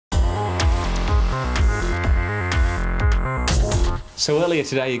So earlier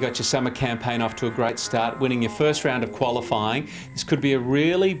today you got your summer campaign off to a great start, winning your first round of qualifying. This could be a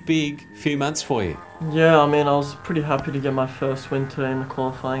really big few months for you. Yeah, I mean, I was pretty happy to get my first win today in the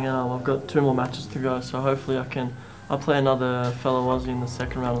qualifying, and I've got 2 more matches to go, so hopefully I'll play another fellow Aussie in the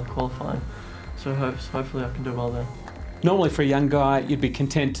second round of the qualifying. So hopefully I can do well there. Normally for a young guy you'd be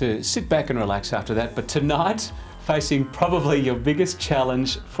content to sit back and relax after that, but tonight facing probably your biggest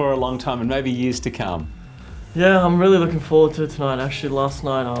challenge for a long time and maybe years to come. Yeah, I'm really looking forward to it tonight. Actually, last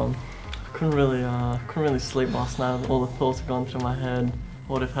night I couldn't really sleep last night. All the thoughts have gone through my head.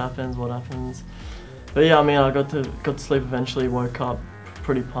 What if happens? What happens? But yeah, I mean, I got to sleep eventually. Woke up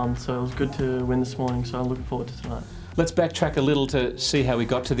pretty pumped, so it was good to win this morning. So I'm looking forward to tonight. Let's backtrack a little to see how we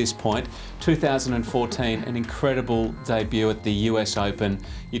got to this point. 2014, an incredible debut at the US Open.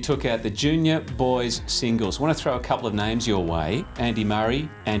 You took out the junior boys singles. I want to throw a couple of names your way. Andy Murray,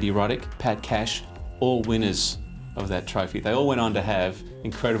 Andy Roddick, Pat Cash, all winners of that trophy. They all went on to have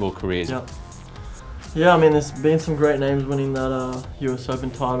incredible careers. Yep. Yeah, I mean, there's been some great names winning that US Open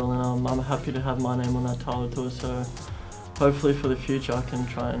title, and I'm happy to have my name on that title too. So hopefully for the future I can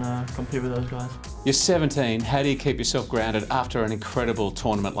try and compete with those guys. You're 17. How do you keep yourself grounded after an incredible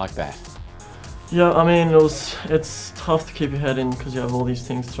tournament like that? Yeah, I mean, it's tough to keep your head in because you have all these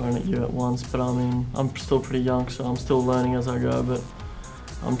things thrown at you at once. But I mean, I'm still pretty young, so I'm still learning as I go. But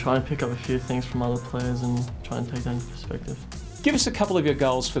I'm trying to pick up a few things from other players and try and take that into perspective. Give us a couple of your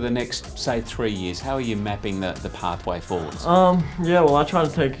goals for the next, say, 3 years. How are you mapping the pathway forwards? Yeah, well, I try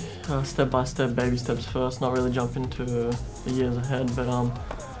to take step-by-step, baby steps first, not really jump into the years ahead. But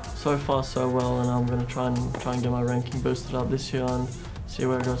so far so well, and I'm going to try and get my ranking boosted up this year and see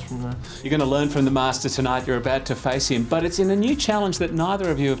where it goes from there. You're going to learn from the master tonight. You're about to face him, but it's in a new challenge that neither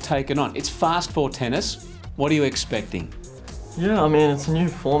of you have taken on. It's FAST4 tennis. What are you expecting? Yeah, I mean, it's a new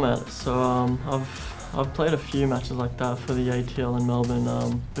format, so I've played a few matches like that for the ATL in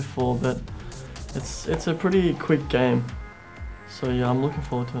Melbourne before, but it's a pretty quick game. So yeah, I'm looking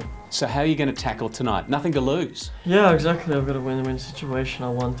forward to it. So how are you going to tackle tonight? Nothing to lose. Yeah, exactly. I've got a win-win situation. I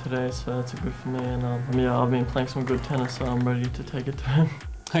won today, so that's good for me. And yeah, I've been playing some good tennis, so I'm ready to take it to him.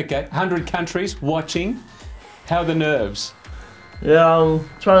 Okay, 100 countries watching. How are the nerves? Yeah, I'm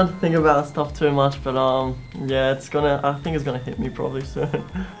trying to think about stuff too much, but yeah, I think it's gonna hit me probably soon.